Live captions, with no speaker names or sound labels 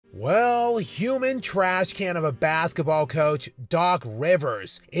Well, human trash can of a basketball coach, Doc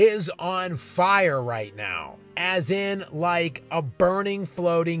Rivers, is on fire right now. As in, like a burning,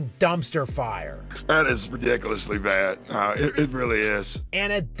 floating dumpster fire. That is ridiculously bad. It really is.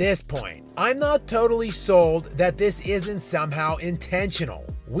 And at this point, I'm not totally sold that this isn't somehow intentional.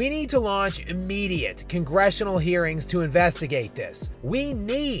 We need to launch immediate congressional hearings to investigate this. We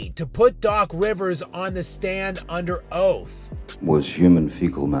need to put Doc Rivers on the stand under oath. Was human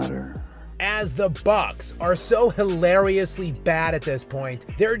fecal matter. As the Bucks are so hilariously bad at this point,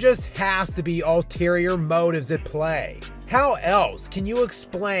 there just has to be ulterior motives at play. How else can you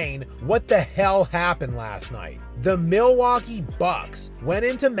explain what the hell happened last night? The Milwaukee Bucks went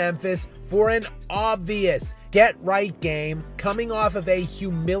into Memphis for an obvious get-right game, coming off of a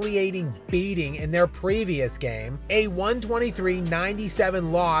humiliating beating in their previous game, a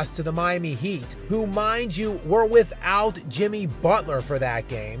 123-97 loss to the Miami Heat, who, mind you, were without Jimmy Butler for that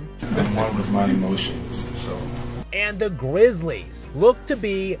game. I've been one with my emotions, so... And the Grizzlies look to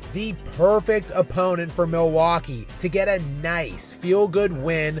be the perfect opponent for Milwaukee to get a nice feel-good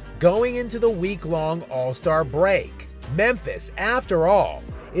win going into the week-long All-Star break. Memphis, after all,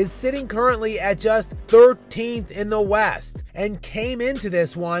 is sitting currently at just 13th in the West and came into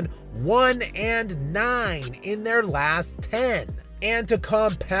this one 1-9 in their last 10. And to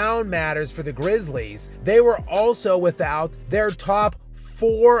compound matters for the Grizzlies, they were also without their top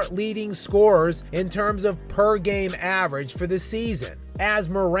 4 leading scorers in terms of per game average for the season, as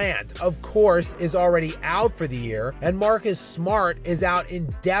Morant, of course, is already out for the year, and Marcus Smart is out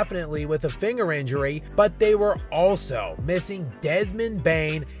indefinitely with a finger injury, but they were also missing Desmond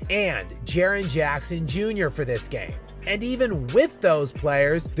Bane and Jaren Jackson Jr. for this game. And even with those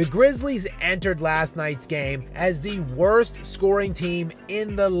players, the Grizzlies entered last night's game as the worst scoring team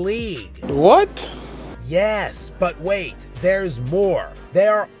in the league. What? Yes, but wait, there's more. They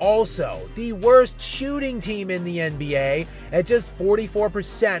are also the worst shooting team in the NBA at just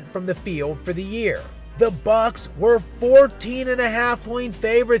 44% from the field for the year. The Bucks were 14.5-point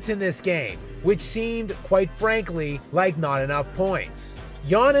favorites in this game, which seemed, quite frankly, like not enough points.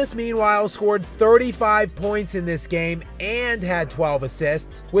 Giannis, meanwhile, scored 35 points in this game and had 12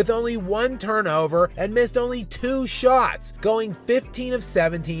 assists, with only 1 turnover and missed only 2 shots, going 15 of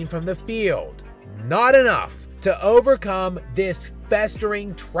 17 from the field. Not enough to overcome this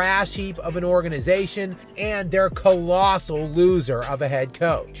festering trash heap of an organization and their colossal loser of a head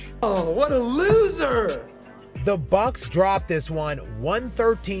coach. Oh, what a loser! The Bucks dropped this one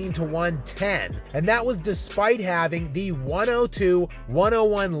 113 to 110, and that was despite having the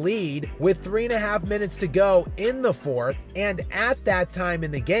 102-101 lead with 3.5 minutes to go in the fourth, and at that time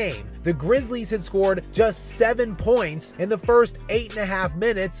in the game, the Grizzlies had scored just 7 points in the first 8.5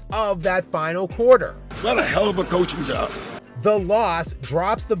 minutes of that final quarter. What a hell of a coaching job. The loss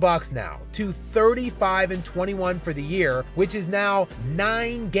drops the Bucks now to 35-21 for the year, which is now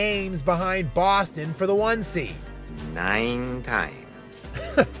 9 games behind Boston for the 1 seed. 9 times.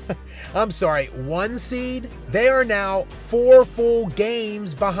 I'm sorry, 1 seed? They are now 4 full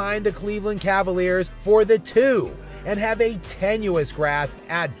games behind the Cleveland Cavaliers for the 2, and have a tenuous grasp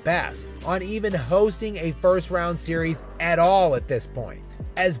at best on even hosting a first-round series at all at this point,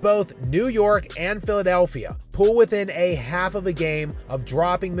 as both New York and Philadelphia pull within a half of a game of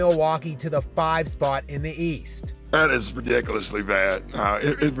dropping Milwaukee to the 5 spot in the East. That is ridiculously bad.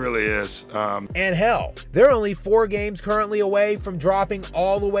 It really is. And hell, they're only 4 games currently away from dropping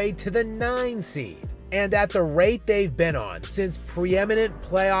all the way to the 9 seed. And at the rate they've been on since preeminent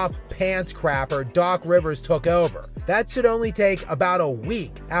playoff pants crapper Doc Rivers took over, that should only take about a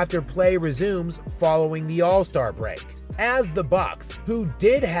week after play resumes following the All-Star break. As the Bucks, who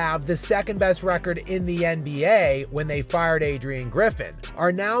did have the second best record in the NBA when they fired Adrian Griffin,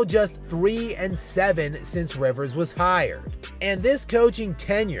 are now just 3-7 since Rivers was hired. And this coaching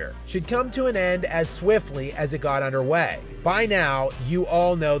tenure should come to an end as swiftly as it got underway. By now, you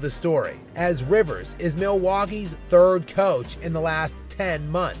all know the story, as Rivers is Milwaukee's 3rd coach in the last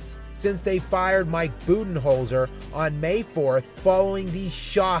 10 months, since they fired Mike Budenholzer on May 4th following the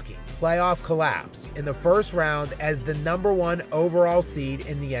shocking playoff collapse in the first round as the #1 overall seed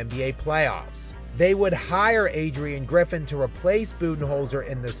in the NBA playoffs. They would hire Adrian Griffin to replace Budenholzer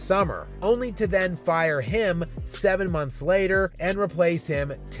in the summer, only to then fire him 7 months later and replace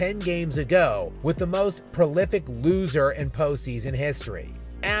him 10 games ago with the most prolific loser in postseason history.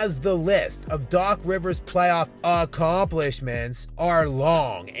 As the list of Doc Rivers' playoff accomplishments are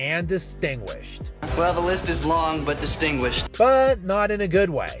long and distinguished. Well, the list is long but distinguished. But not in a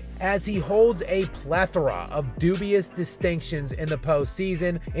good way, as he holds a plethora of dubious distinctions in the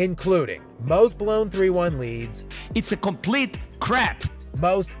postseason, including most blown 3-1 leads. It's a complete crap.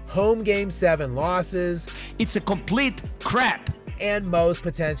 most home Game 7 losses, It's a complete crap. and most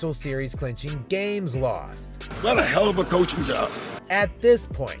potential series-clinching games lost. What a hell of a coaching job. At this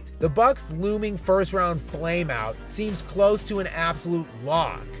point, the Bucks' looming first-round flameout seems close to an absolute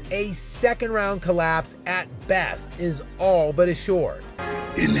lock. A second-round collapse at best is all but assured.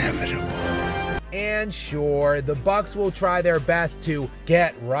 Inevitable. And sure, the Bucks will try their best to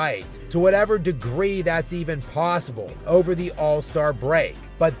get right, to whatever degree that's even possible, over the All-Star break.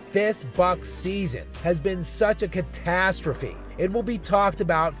 But this Bucks season has been such a catastrophe, it will be talked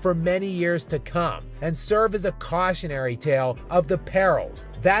about for many years to come and serve as a cautionary tale of the perils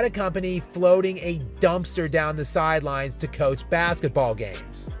that accompany floating a dumpster down the sidelines to coach basketball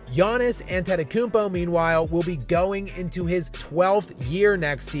games. Giannis Antetokounmpo, meanwhile, will be going into his 12th year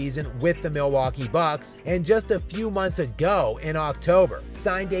next season with the Milwaukee Bucks, and just a few months ago, in October,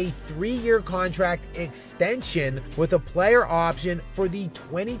 signed a 3-year contract extension with a player option for the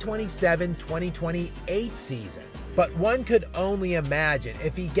 2027-2028 season. But one could only imagine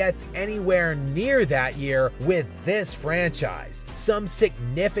if he gets anywhere near that year with this franchise. Some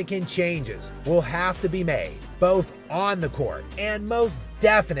significant changes will have to be made, both on the court and most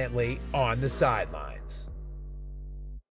definitely on the sidelines.